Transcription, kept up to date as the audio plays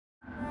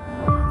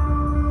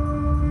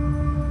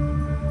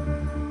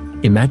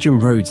Imagine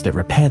roads that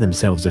repair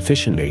themselves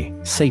efficiently,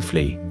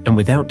 safely, and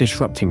without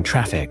disrupting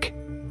traffic.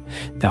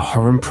 The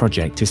HERON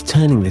project is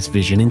turning this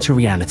vision into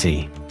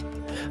reality.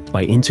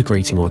 By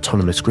integrating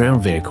autonomous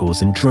ground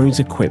vehicles and drones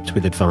equipped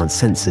with advanced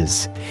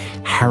sensors,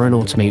 HERON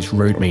automates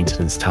road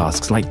maintenance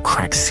tasks like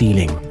crack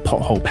sealing,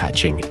 pothole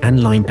patching,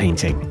 and line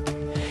painting.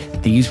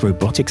 These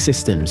robotic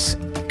systems,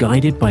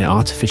 guided by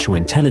artificial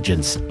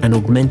intelligence and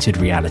augmented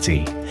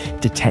reality,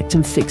 detect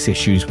and fix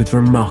issues with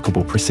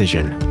remarkable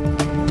precision.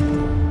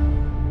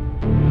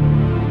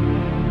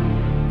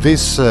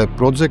 This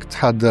project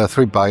had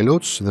 3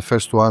 pilots. The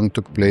first one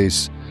took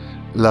place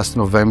last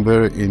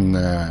November in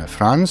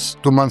France.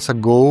 2 months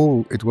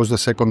ago, it was the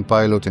second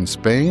pilot in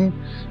Spain.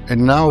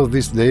 And now,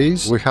 these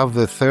days, we have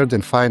the third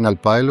and final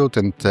pilot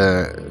and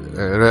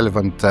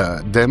relevant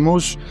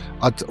demos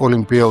at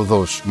Olυμπία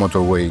Οδό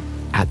motorway.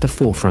 At the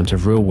forefront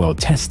of real-world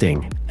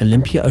testing,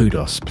 OLYMPIA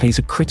ODOS plays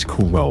a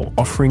critical role,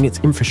 offering its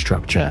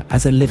infrastructure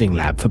as a living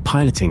lab for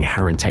piloting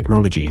HERON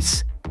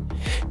technologies.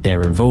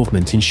 Their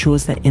involvement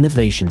ensures that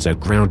innovations are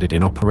grounded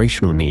in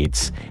operational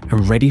needs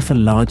and ready for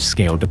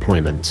large-scale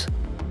deployment.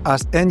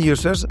 As end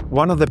users,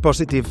 one of the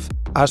positive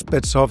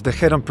aspects of the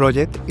HERON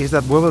project is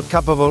that we were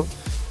capable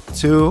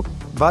to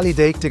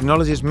validate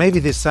technologies maybe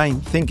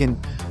designed thinking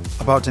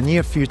about a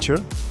near future,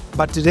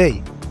 but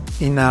today,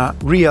 in a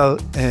real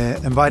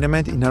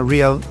environment, in a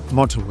real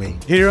motorway.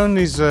 HERON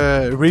is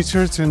a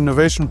research and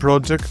innovation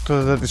project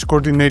that is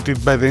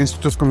coordinated by the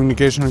Institute of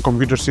Communication and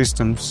Computer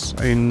Systems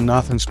in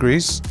Athens,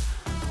 Greece.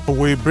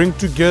 We bring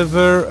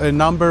together a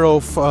number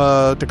of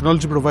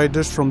technology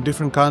providers from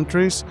different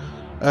countries,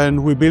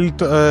 and we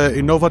build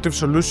innovative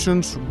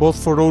solutions both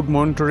for road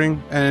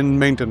monitoring and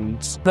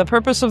maintenance. The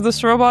purpose of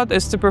this robot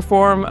is to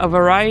perform a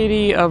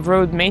variety of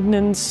road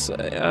maintenance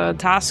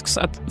tasks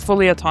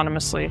fully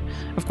autonomously.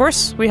 Of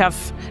course, we have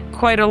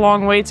quite a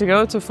long way to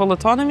go to full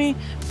autonomy,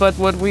 but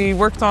what we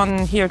worked on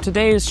here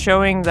today is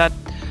showing that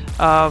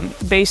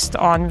based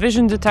on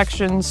vision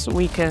detections,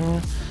 we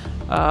can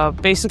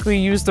basically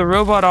use the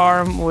robot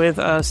arm with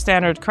a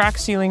standard crack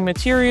sealing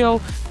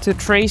material to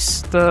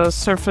trace the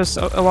surface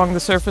along the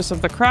surface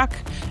of the crack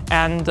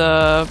and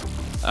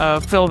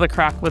fill the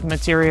crack with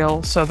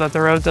material so that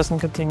the road doesn't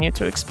continue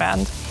to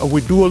expand.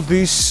 We do all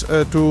this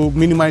to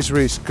minimize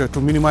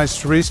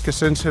risk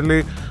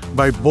essentially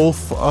by both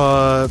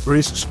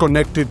risks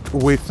connected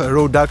with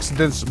road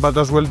accidents, but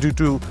as well due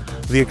to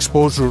the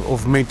exposure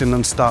of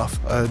maintenance staff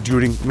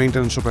during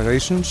maintenance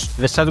operations.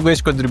 The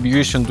Sideways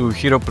contribution to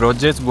HERON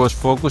project was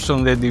focused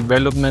on the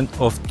development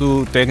of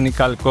 2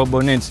 technical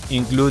components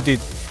included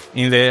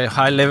in the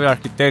high-level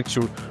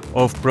architecture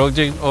of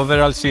project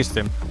overall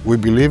system. We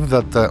believe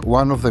that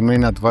one of the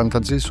main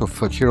advantages of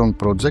HERON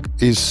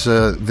project is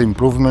the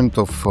improvement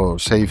of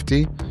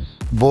safety,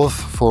 both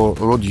for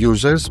road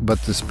users, but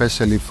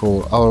especially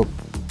for our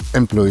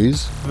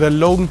employees. The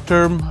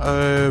long-term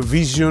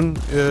vision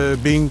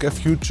being a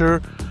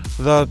future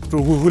that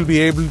we will be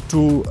able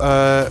to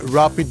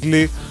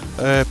rapidly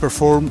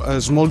perform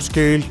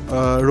small-scale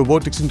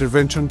robotics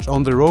interventions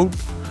on the road,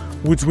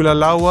 which will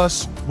allow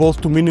us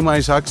both to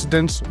minimize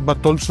accidents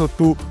but also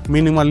to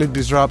minimally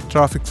disrupt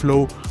traffic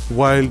flow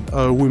while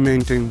we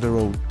maintain the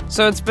road.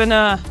 So it's been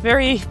a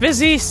very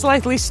busy,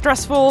 slightly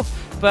stressful,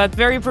 but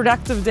very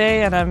productive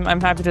day, and I'm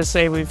happy to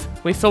say we've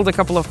filled a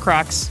couple of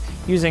cracks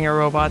using a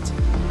robot.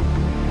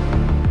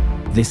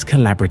 This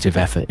collaborative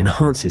effort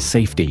enhances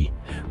safety,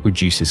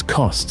 reduces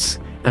costs,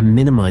 and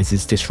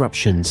minimizes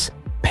disruptions,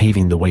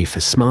 paving the way for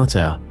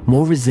smarter,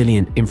 more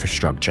resilient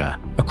infrastructure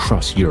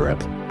across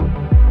Europe.